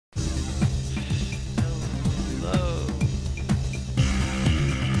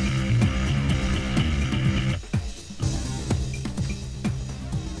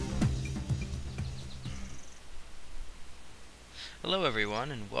Hello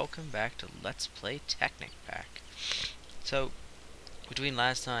everyone, and welcome back to Let's Play Technic Pack. So, between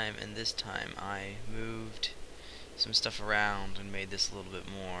last time and this time, I moved some stuff around and made this a little bit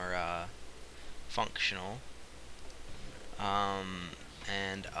more functional.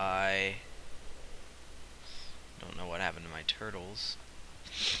 And I don't know what happened to my turtles.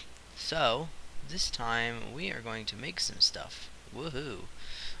 So, this time we are going to make some stuff. Woohoo!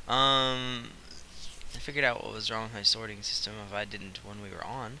 I figured out what was wrong with my sorting system if I didn't when we were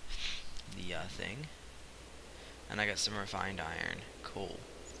on the thing. And I got some refined iron. Cool.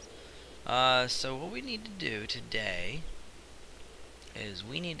 So what we need to do today is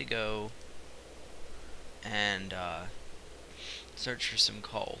we need to go and search for some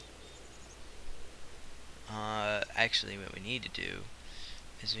coal. Actually, what we need to do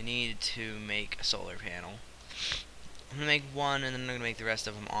is we need to make a solar panel. I'm going to make one, and then I'm going to make the rest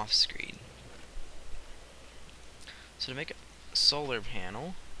of them off-screen. So to make a solar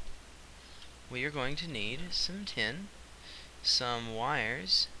panel, we are going to need some tin, some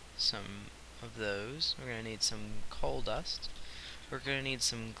wires, some of those. We're going to need some coal dust. We're going to need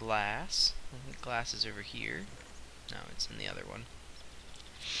some glass. I think glass is over here. No, it's in the other one.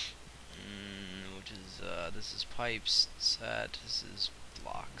 Which is, this is pipes, set, this is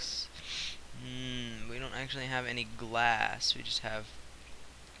blocks. We don't actually have any glass. We just have,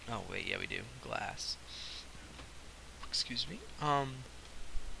 oh wait, yeah we do, glass. Excuse me.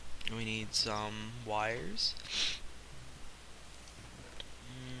 We need some wires.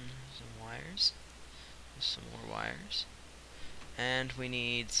 Some wires. Some more wires. And we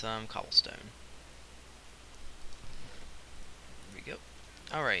need some cobblestone. There we go.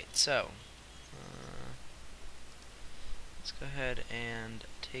 Alright, so let's go ahead and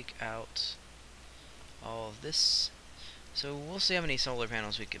take out all of this. So we'll see how many solar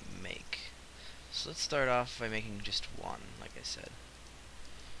panels we can make. So let's start off by making just one, like I said.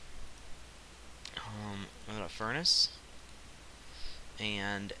 I've got a furnace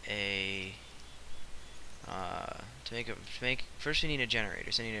and a first we need a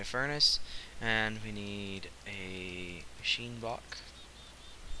generator. So we need a furnace and we need a machine block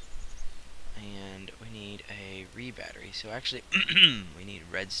and we need a re-battery. So actually we need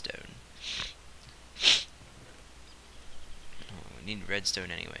redstone. We need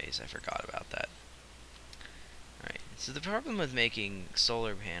redstone anyways, I forgot about that. Alright, so the problem with making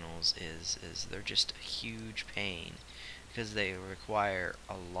solar panels is they're just a huge pain because they require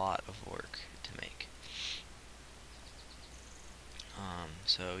a lot of work to make.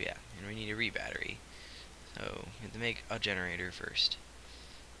 So yeah, and we need a re-battery. So we have to make a generator first.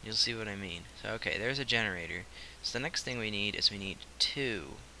 You'll see what I mean. So okay, there's a generator. So the next thing we need is we need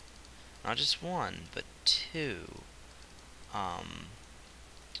two. Not just one, but two.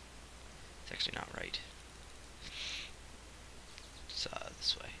 It's actually not right. It's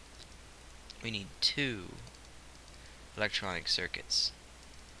this way. We need two electronic circuits.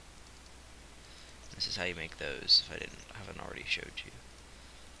 This is how you make those, if I haven't already showed you.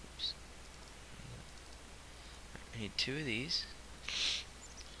 Oops. We need two of these.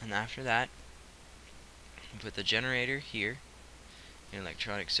 And after that, you put the generator here, your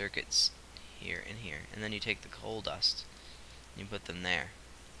electronic circuits here and here. And then you take the coal dust and you put them there.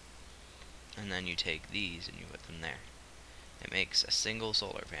 And then you take these and you put them there. It makes a single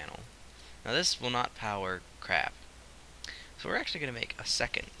solar panel. Now this will not power crap. So we're actually going to make a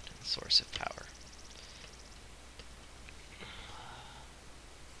second source of power.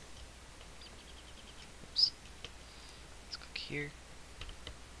 Oops. Let's click here.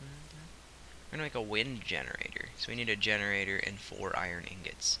 We're going to make a wind generator. So we need a generator and 4 iron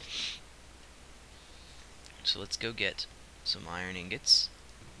ingots. So let's go get some iron ingots.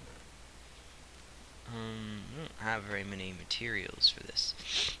 I don't have very many materials for this.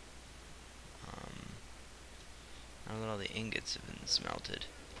 Now that all the ingots have been smelted.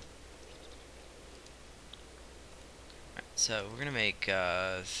 Right, so we're gonna make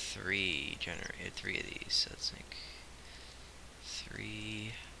 3 of these. So let's make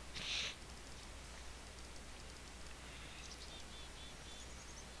 3.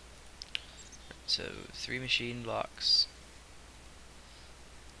 Right, so 3 machine blocks.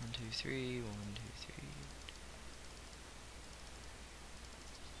 1, 2, 3. 1, 2, 3.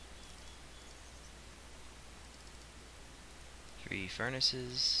 3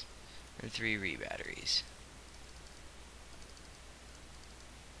 furnaces and 3 re-batteries.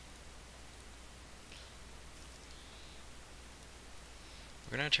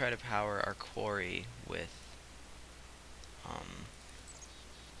 We're gonna try to power our quarry with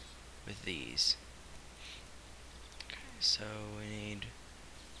these. Okay, so we need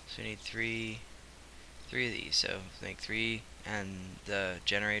 3 3 of these. So make 3 and the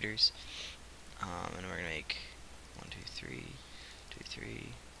generators. And we're gonna make 1, 2, 3, 2, 3, 1,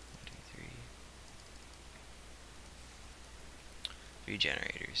 2, 3. 3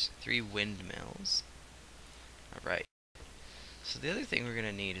 generators, 3 windmills. Alright. So the other thing we're going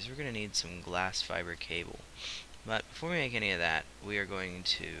to need is we're going to need some glass fiber cable. But before we make any of that, we are going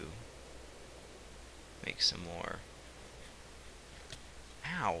to make some more.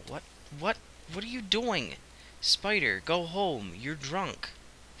 Ow, what are you doing? Spider, go home, you're drunk.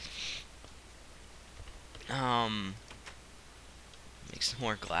 Make some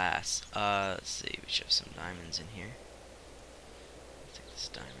more glass. Let's see, we should have some diamonds in here. Take this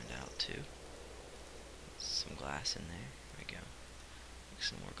diamond out too. Some glass in there. There we go. Make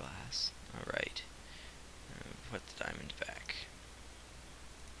some more glass. Alright. Put the diamond back.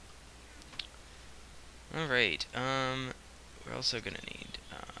 Alright, we're also gonna need,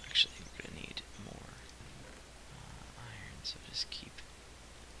 actually, we're gonna need more iron, so just keep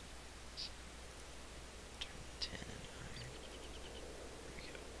turn tin and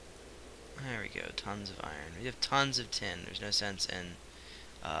iron. There we go, tons of iron. We have tons of tin. There's no sense in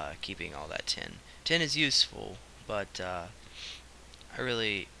keeping all that tin. Tin is useful, but I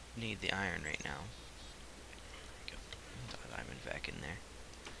really need the iron right now. There we go. Put the diamond back in there.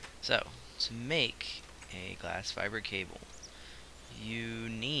 So, to make a glass fiber cable, you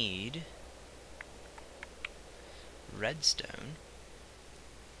need redstone,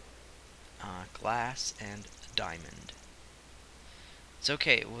 glass, and diamond. It's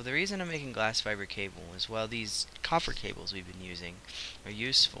okay. Well, the reason I'm making glass fiber cable is, well, these copper cables we've been using are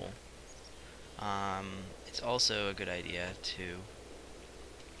useful. It's also a good idea to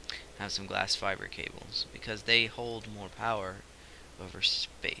have some glass fiber cables because they hold more power over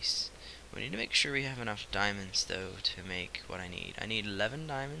space. We need to make sure we have enough diamonds, though, to make what I need. I need 11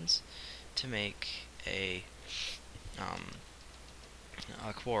 diamonds to make a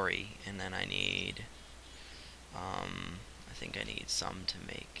quarry, and then I need, I think I need some to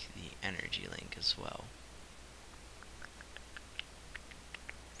make the energy link as well.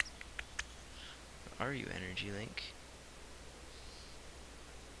 Are you energy link?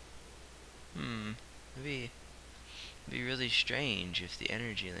 Maybe it'd be really strange if the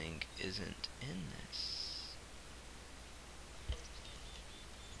energy link isn't in this.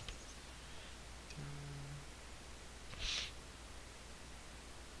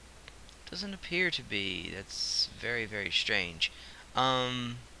 Doesn't appear to be. That's very, very strange.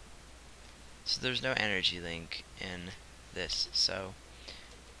 So there's no energy link in this, so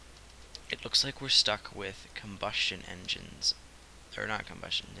it looks like we're stuck with combustion engines. Or not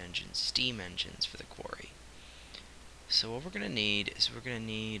combustion engines, steam engines for the quarry. So what we're going to need is we're going to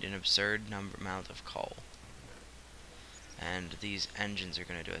need an absurd amount of coal. And these engines are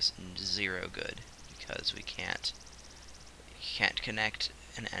going to do us zero good because we can't connect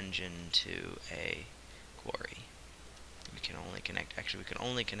an engine to a quarry. We can only connect, actually we can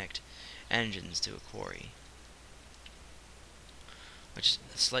only connect engines to a quarry, which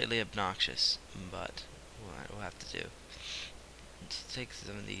is slightly obnoxious, but we'll have to do. Let's take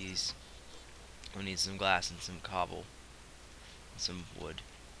some of these. We'll need some glass and some cobble and some wood.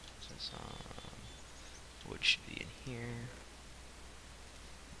 So some wood should be in here.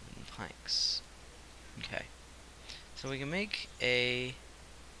 And planks. Okay. So we can make a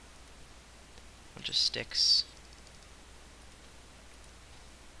bunch of sticks.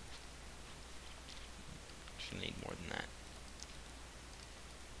 Should need more than that.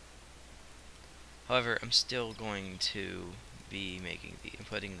 However, I'm still going to be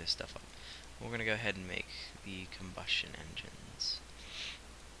putting this stuff up. We're going to go ahead and make the combustion engines.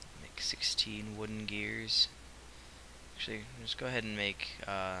 Make 16 wooden gears. Actually, just go ahead and make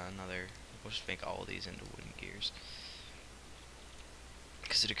we'll just make all of these into wooden gears.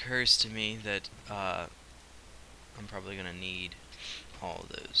 Because it occurs to me that I'm probably going to need all of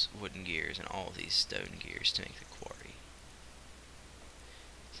those wooden gears and all of these stone gears to make the quarry.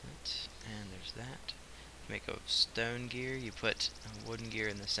 And there's that. To make a stone gear, you put a wooden gear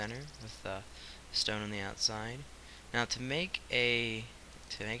in the center with the stone on the outside. Now to make an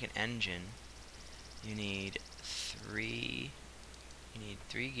engine, you need three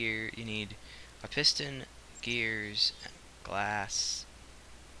gear. You need a piston, gears, glass,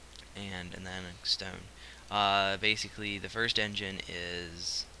 and then stone. Basically, the first engine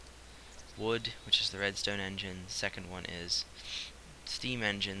is wood, which is the redstone engine. The second one is steam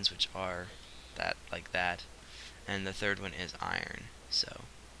engines, which are like that, and the third one is iron. So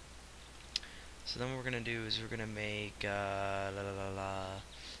then what we're gonna do is we're gonna make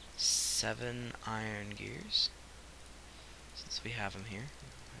 7 iron gears, since we have them here.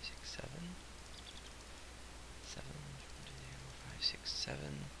 5, 6, 7.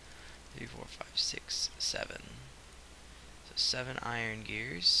 3, 4, 5, 6, 7. So 7 iron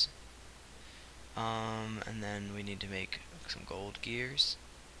gears. And then we need to make some gold gears.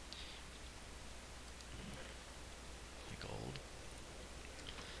 Gold.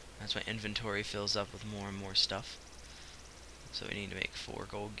 As my inventory fills up with more and more stuff. So we need to make 4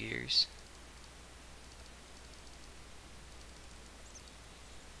 gold gears.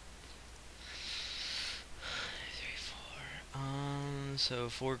 So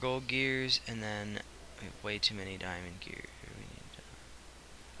 4 gold gears, and then we have way too many diamond gears. We need,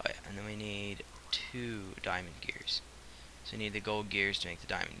 oh yeah, and then we need 2 diamond gears. So we need the gold gears to make the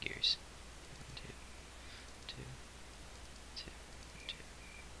diamond gears. 1, 2, 2, 2, 2.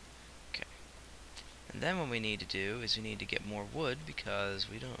 Okay. And then what we need to do is we need to get more wood because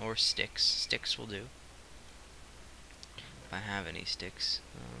we don't, or sticks. Sticks will do. If I have any sticks,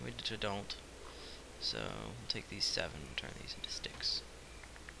 we don't. So we'll take these 7 and turn these into sticks.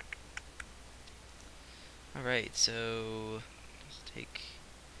 Alright, so let's take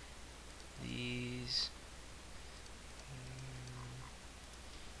these,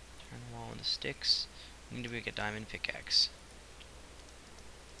 turn them all into sticks. We need to make a diamond pickaxe.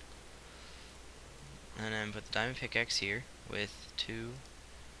 And then put the diamond pickaxe here with 2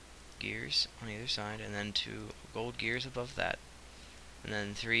 gears on either side, and then 2 gold gears above that. And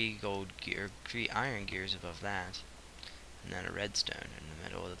then 3 iron gears above that, and then a redstone in the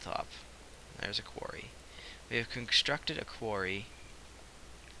middle of the top. There's a quarry. We have constructed a quarry.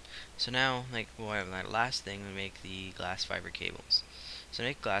 So now, that last thing, we make the glass fiber cables. So to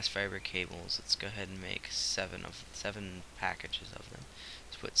make glass fiber cables, let's go ahead and make 7 packages of them.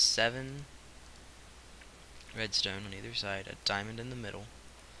 Let's put 7 redstone on either side, a diamond in the middle,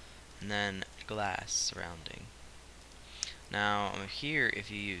 and then glass surrounding. Now here,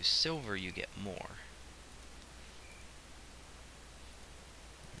 if you use silver, you get more.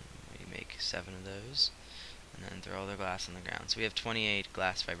 We make 7 of those, and then throw all their glass on the ground. So we have 28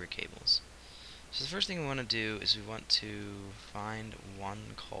 glass fiber cables. So the first thing we want to do is we want to find 1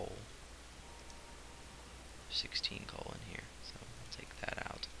 coal. 16 coal in here, so we'll take that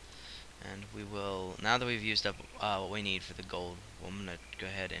out. And we will, now that we've used up what we need for the gold, I'm going to go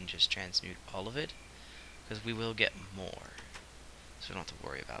ahead and just transmute all of it, because we will get more. So we don't have to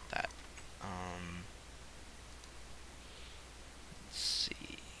worry about that. Let's see,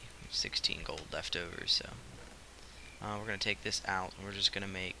 we have 16 gold left over, so we're going to take this out, and we're just going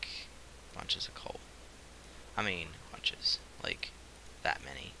to make bunches of coal. I mean, bunches, like that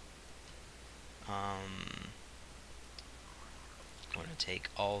many. I'm going to take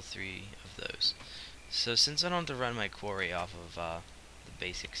all 3 of those. So since I don't have to run my quarry off of the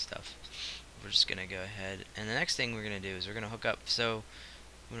basic stuff, we're just going to go ahead, and the next thing we're going to do is we're going to hook up, so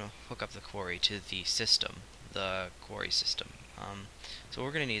we're going to hook up the quarry to the system, the quarry system. So what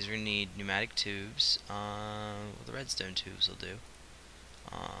we're going to need is we're going to need pneumatic tubes, well, the redstone tubes will do,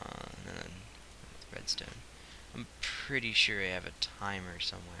 and then redstone. I'm pretty sure I have a timer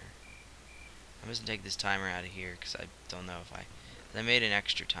somewhere. I'm just going to take this timer out of here because I don't know if I made an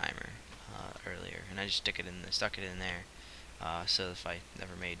extra timer earlier, and I just stuck it in there, so if I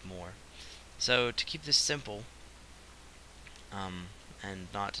never made more. So to keep this simple, and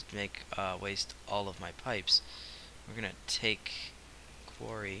not to make waste all of my pipes, we're gonna take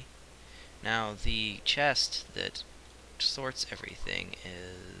quarry. Now the chest that sorts everything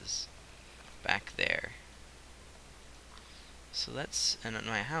is back there. So that's, and in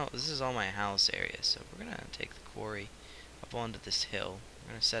my house, this is all my house area, so we're gonna take the quarry up onto this hill.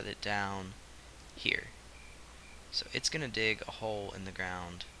 We're gonna set it down here. So it's gonna dig a hole in the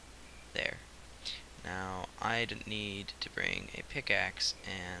ground there. Now I need to bring a pickaxe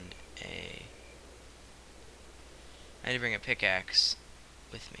and I need to bring a pickaxe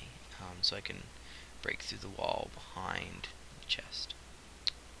with me, so I can break through the wall behind the chest.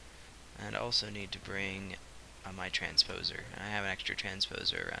 And I also need to bring my transposer. And I have an extra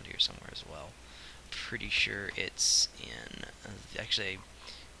transposer around here somewhere as well. Pretty sure it's in, actually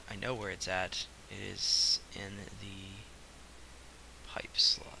I know where it's at. It is in the pipe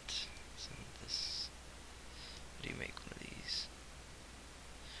slot. So this, how do you make one of these?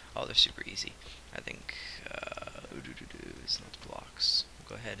 Oh, they're super easy. I think it's not blocks. We'll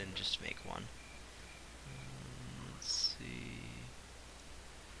go ahead and just make one. Let's see.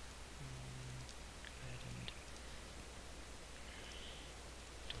 Go ahead and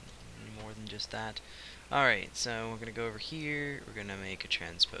do more than just that. Alright, so we're gonna go over here. We're gonna make a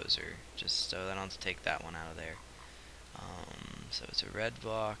transposer, just so that I don't have to take that one out of there. So it's a red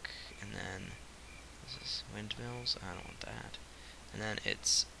block, and then this is windmills. I don't want that. And then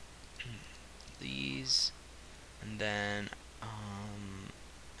it's these, and then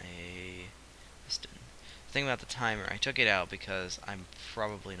a The thing about the timer, I took it out because I'm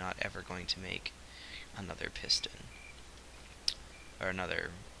probably not ever going to make another piston or another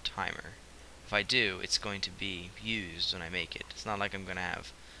timer. If I do, it's going to be used when I make it. It's not like I'm going to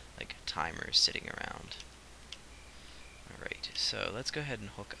have like timers sitting around. Alright, so let's go ahead and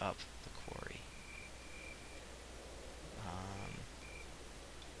hook up the quarry.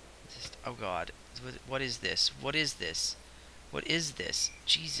 Oh god, what is this? What is this? What is this?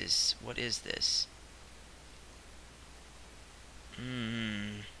 Jesus, what is this?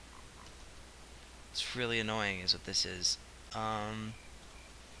 It's really annoying is what this is. That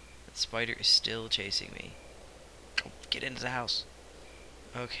spider is still chasing me. Oh, get into the house.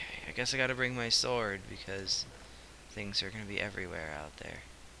 Okay, I guess I gotta bring my sword because things are gonna be everywhere out there.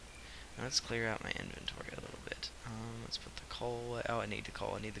 Now let's clear out my inventory a little bit. Let's put the coal. Oh, I need the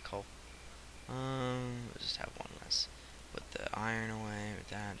coal. I need the coal. We'll just have one less. Put the iron away with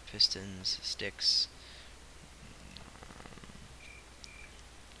that. Pistons, sticks.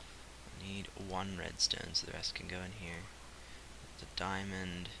 I need one redstone, so the rest can go in here. The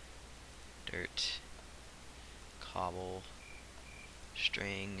diamond, dirt, cobble,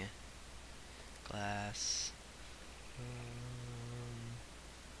 string, glass,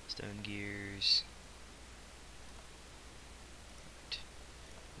 stone gears,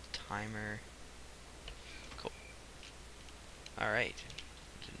 timer. Cool. Alright.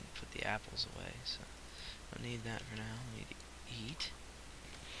 Didn't put the apples away, so don't need that for now. I need to eat.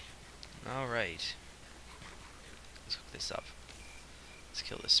 Alright. Let's hook this up. Let's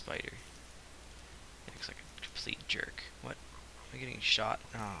kill this spider. It looks like a complete jerk. What? Am I getting shot?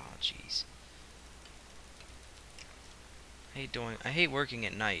 Oh, jeez. I hate working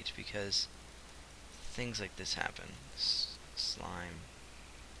at night because things like this happen. Slime.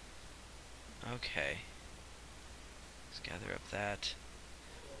 Okay. Let's gather up that.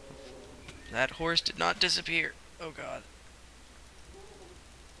 That horse did not disappear. Oh god.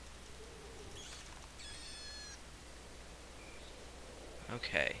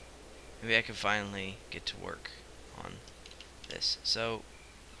 Okay. Maybe I can finally get to work on this. So,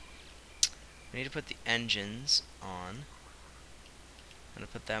 we need to put the engines on. I'm going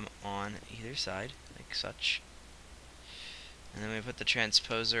to put them on either side, like such. And then we put the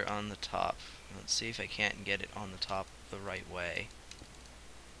transposer on the top. Let's see if I can't get it on the top the right way.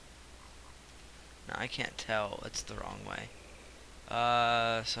 No, I can't tell. It's the wrong way.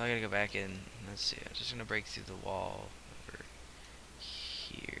 So I gotta go back in. Let's see. I'm just gonna break through the wall over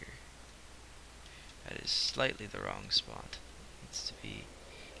here. That is slightly the wrong spot. It's to be.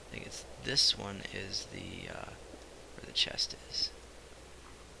 I think it's this one is the where the chest is.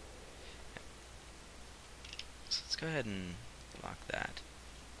 So let's go ahead and lock that.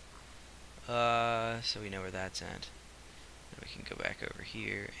 So we know where that's at. Then we can go back over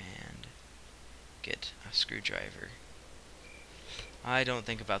here and get a screwdriver. I don't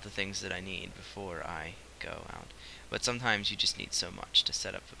think about the things that I need before I go out. But sometimes you just need so much to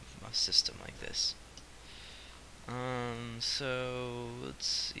set up a system like this. So let's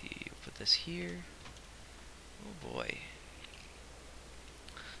see. We'll put this here. Oh boy.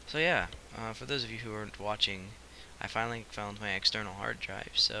 So yeah, for those of you who aren't watching, I finally found my external hard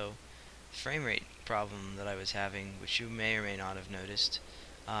drive. So the frame rate problem that I was having, which you may or may not have noticed,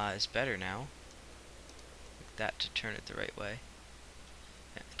 is better now. Like that to turn it the right way.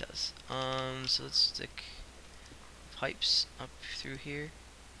 Yeah, it does. So let's stick pipes up through here,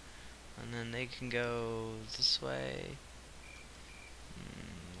 and then they can go this way.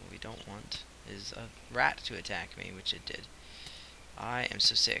 What we don't want is a rat to attack me, which it did. I am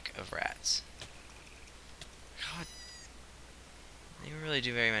so sick of rats. God, they don't really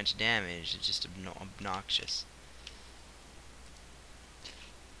do very much damage. It's just obnoxious.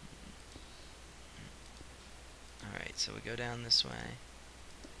 Alright, so we go down this way.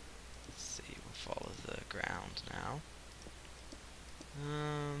 Let's see, we'll follow the ground now.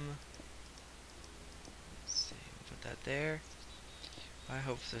 Let's see, we'll put that there. I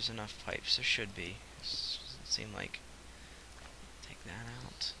hope there's enough pipes. There should be. Doesn't seem like. Take that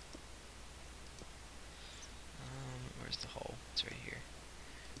out. Where's the hole? It's right here.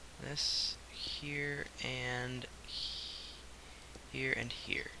 This, here, and here, and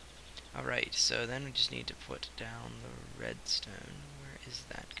here. Alright, so then we just need to put down the redstone. Where is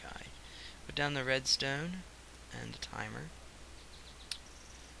that guy? Put down the redstone and the timer.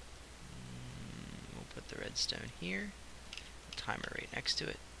 We'll put the redstone here. The timer right next to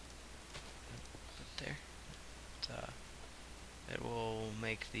it. Put there. It will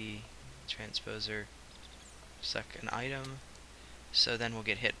make the transposer suck an item. So then we'll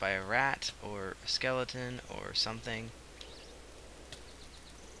get hit by a rat or a skeleton or something.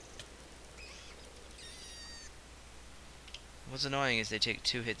 What's annoying is they take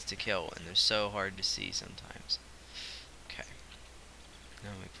 2 hits to kill, and they're so hard to see sometimes. Okay. Now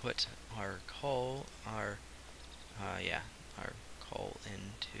we put our coal, our coal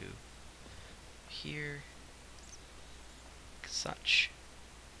into here, such.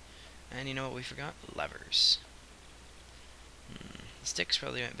 And you know what we forgot? Levers. The sticks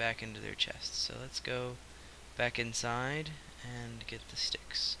probably went back into their chests, so let's go back inside and get the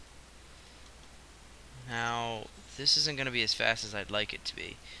sticks. Now, this isn't going to be as fast as I'd like it to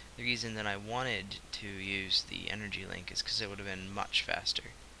be. The reason that I wanted to use the energy link is because it would have been much faster.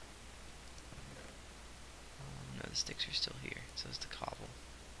 No, the sticks are still here, so is the cobble.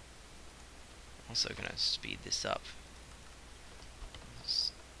 Also going to speed this up.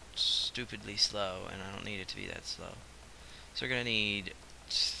 It's stupidly slow, and I don't need it to be that slow. So we're going to need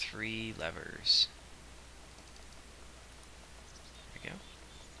 3 levers. There we go.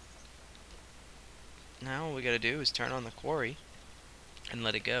 Now all we gotta do is turn on the quarry and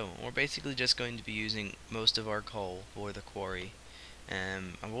let it go. We're basically just going to be using most of our coal for the quarry.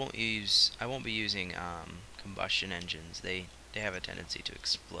 I won't be using combustion engines. They have a tendency to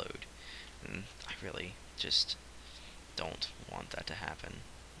explode, and I really just don't want that to happen.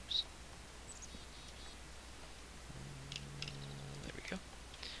 Oops. There we go.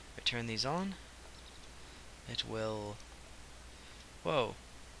 If I turn these on, it will. Whoa.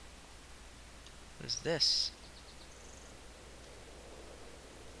 What is this?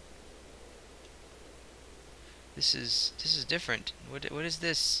 This is different. What is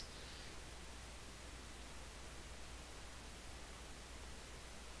this?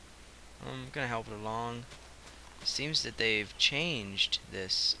 I'm gonna help it along. It seems that they've changed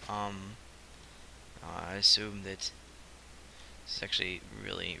this. I assume that it's actually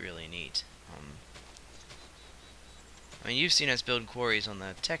really neat. I mean, you've seen us build quarries on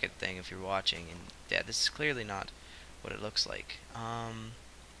the Technic thing if you're watching, and yeah, this is clearly not what it looks like.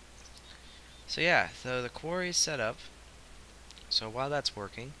 So yeah, so the quarry is set up. So while that's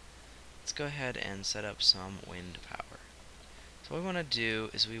working, let's go ahead and set up some wind power. So what we want to do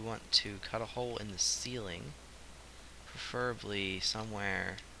is we want to cut a hole in the ceiling, preferably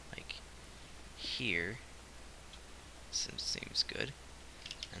somewhere like here. Seems good.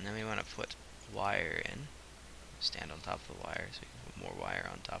 And then we want to put wire in. Stand on top of the wire so we can put more wire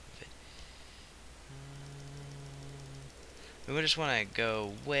on top of it. We just want to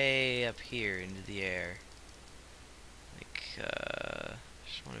go way up here into the air. Like,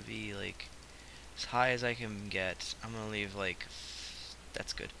 just want to be like as high as I can get. I'm gonna leave like,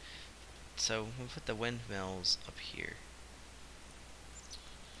 that's good. So we'll put the windmills up here.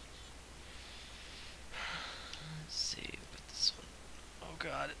 Let's see, put this one. Oh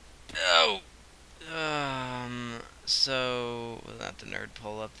god. Oh! So we'll have the nerd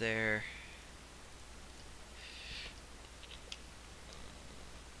pole up there.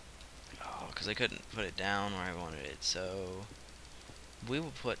 Oh, because I couldn't put it down where I wanted it, so we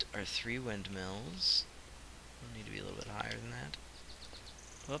will put our 3 windmills. We'll need to be a little bit higher than that.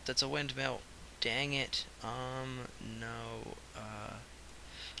 Oh, that's a windmill. Dang it. No.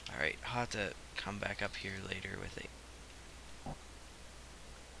 Alright, I'll have to come back up here later with it.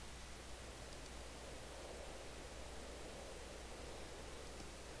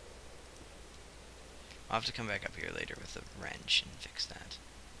 I'll have to come back up here later with a wrench and fix that.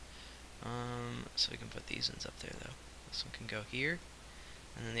 So we can put these ones up there though. This one can go here,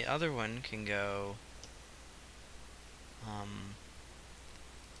 and then the other one can go,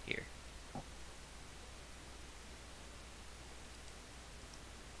 here.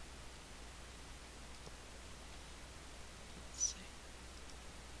 Let's see.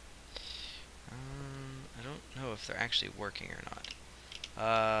 I don't know if they're actually working or not.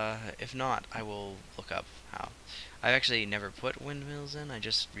 If not, I will look up how. I've actually never put windmills in, I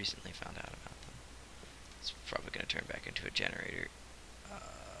just recently found out about them. It's probably going to turn back into a generator.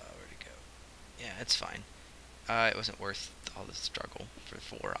 Where'd it go? Yeah, it's fine. It wasn't worth all the struggle for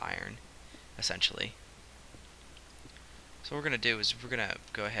 4 iron, essentially. So what we're going to do is we're going to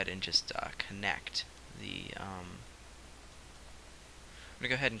go ahead and just connect the, I'm going to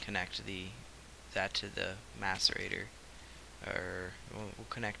go ahead and connect that to the macerator. Or we'll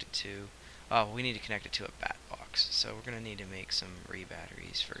connect it to, oh, we need to connect it to a bat box, so we're going to need to make some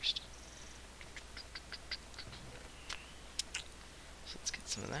re-batteries first. So let's get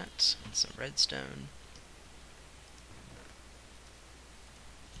some of that, and some redstone.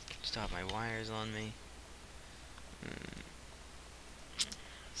 Stop my wires on me.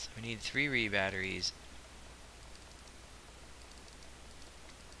 So we need 3 re-batteries.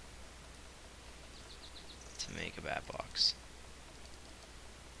 To make a bat box.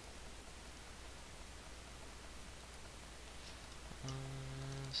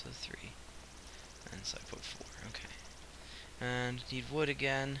 So 3. And so I put 4. Okay. And need wood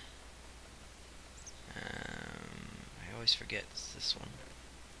again. I always forget it's this one.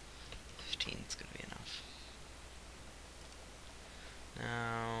 15 is going to be enough.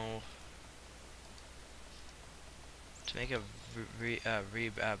 Now, to make a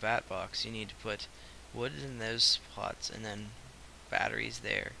bat box, you need to put wood in those spots, and then batteries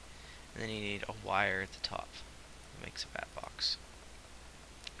there, and then you need a wire at the top. That makes a bat box.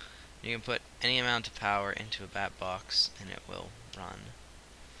 You can put any amount of power into a bat box, and it will run.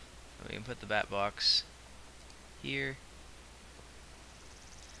 So we can put the bat box here.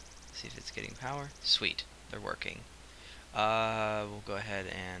 See if it's getting power. Sweet, they're working. We'll go ahead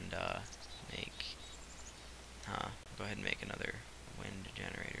and make another wind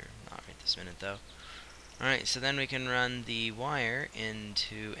generator. Not right this minute though. Alright, so then we can run the wire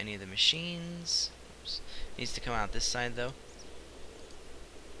into any of the machines. Oops. Needs to come out this side though.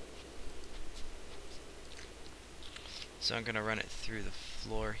 So I'm gonna run it through the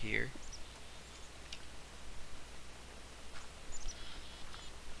floor here.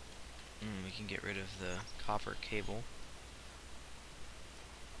 We can get rid of the copper cable.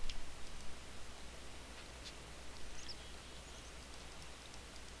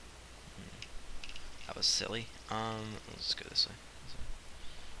 That was silly. Let's go this way.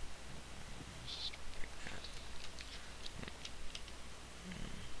 Just break that.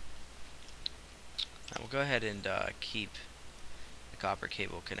 Now we'll go ahead and keep the copper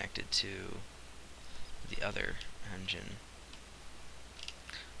cable connected to the other engine.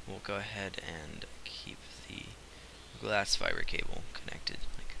 We'll go ahead and keep the glass fiber cable connected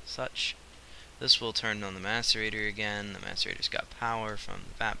like such. This will turn on the macerator again. The macerator's got power from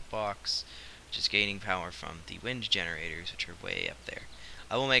the bat box, which is gaining power from the wind generators, which are way up there.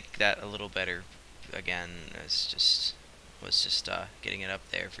 I will make that a little better again. Was just getting it up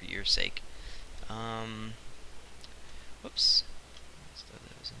there for your sake. Whoops. Let's throw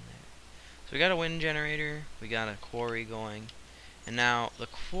those in there. So we got a wind generator. We got a quarry going. And now the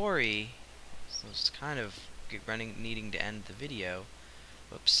quarry, so it's kind of needing to end the video.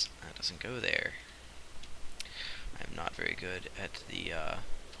 Whoops, that doesn't go there. I'm not very good at the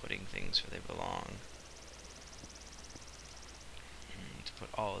putting things where they belong. I need to put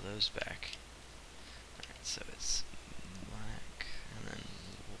all of those back. Alright, so it's black and then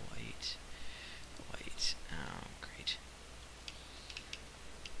white. White. Oh, great.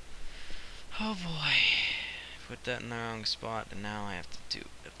 Oh boy. Put that in the wrong spot, and now I have to do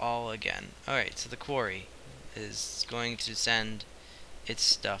it all again. Alright, so the quarry is going to send its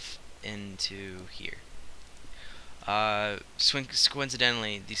stuff into here.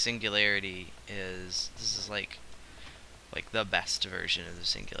 Coincidentally, the singularity this is like the best version of the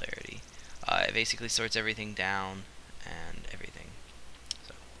singularity. It basically sorts everything down and everything.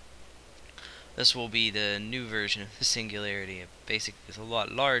 So this will be the new version of the singularity. It basically is a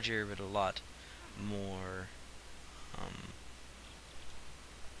lot larger, but a lot more.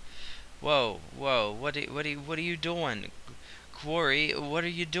 Whoa, what are you doing? Quarry, what are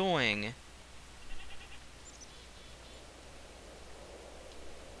you doing?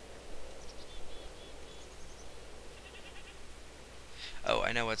 Oh,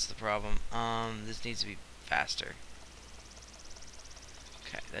 I know what's the problem. This needs to be faster.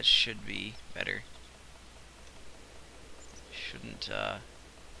 Okay, that should be better. Shouldn't, no,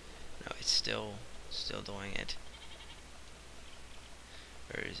 it's still doing it.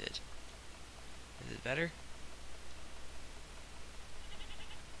 Or is it? Is it better?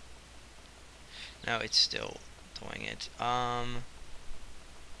 No, it's still doing it. Now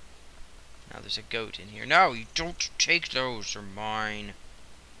there's a goat in here. No, you don't take those, they're mine.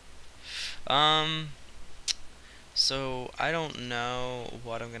 So I don't know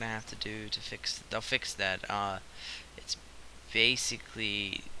what I'm gonna have to do to fix. I'll fix that. It's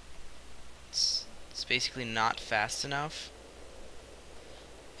basically not fast enough.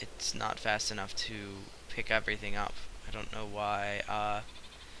 It's not fast enough to pick everything up. I don't know why.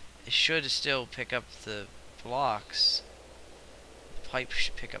 It should still pick up the blocks. The pipe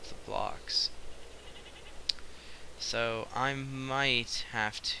should pick up the blocks. So I might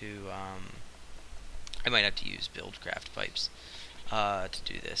have to use buildcraft pipes to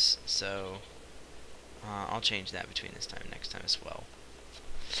do this. So I'll change that between this time and next time as well.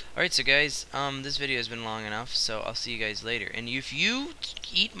 Alright, so guys, this video has been long enough, so I'll see you guys later. And if you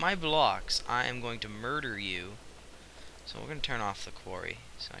eat my blocks, I am going to murder you. So we're going to turn off the quarry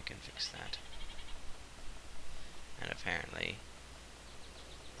so I can fix that. And apparently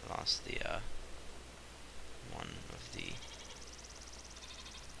I lost the one of the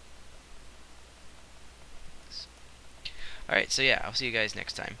Alright, so yeah, I'll see you guys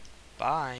next time. Bye.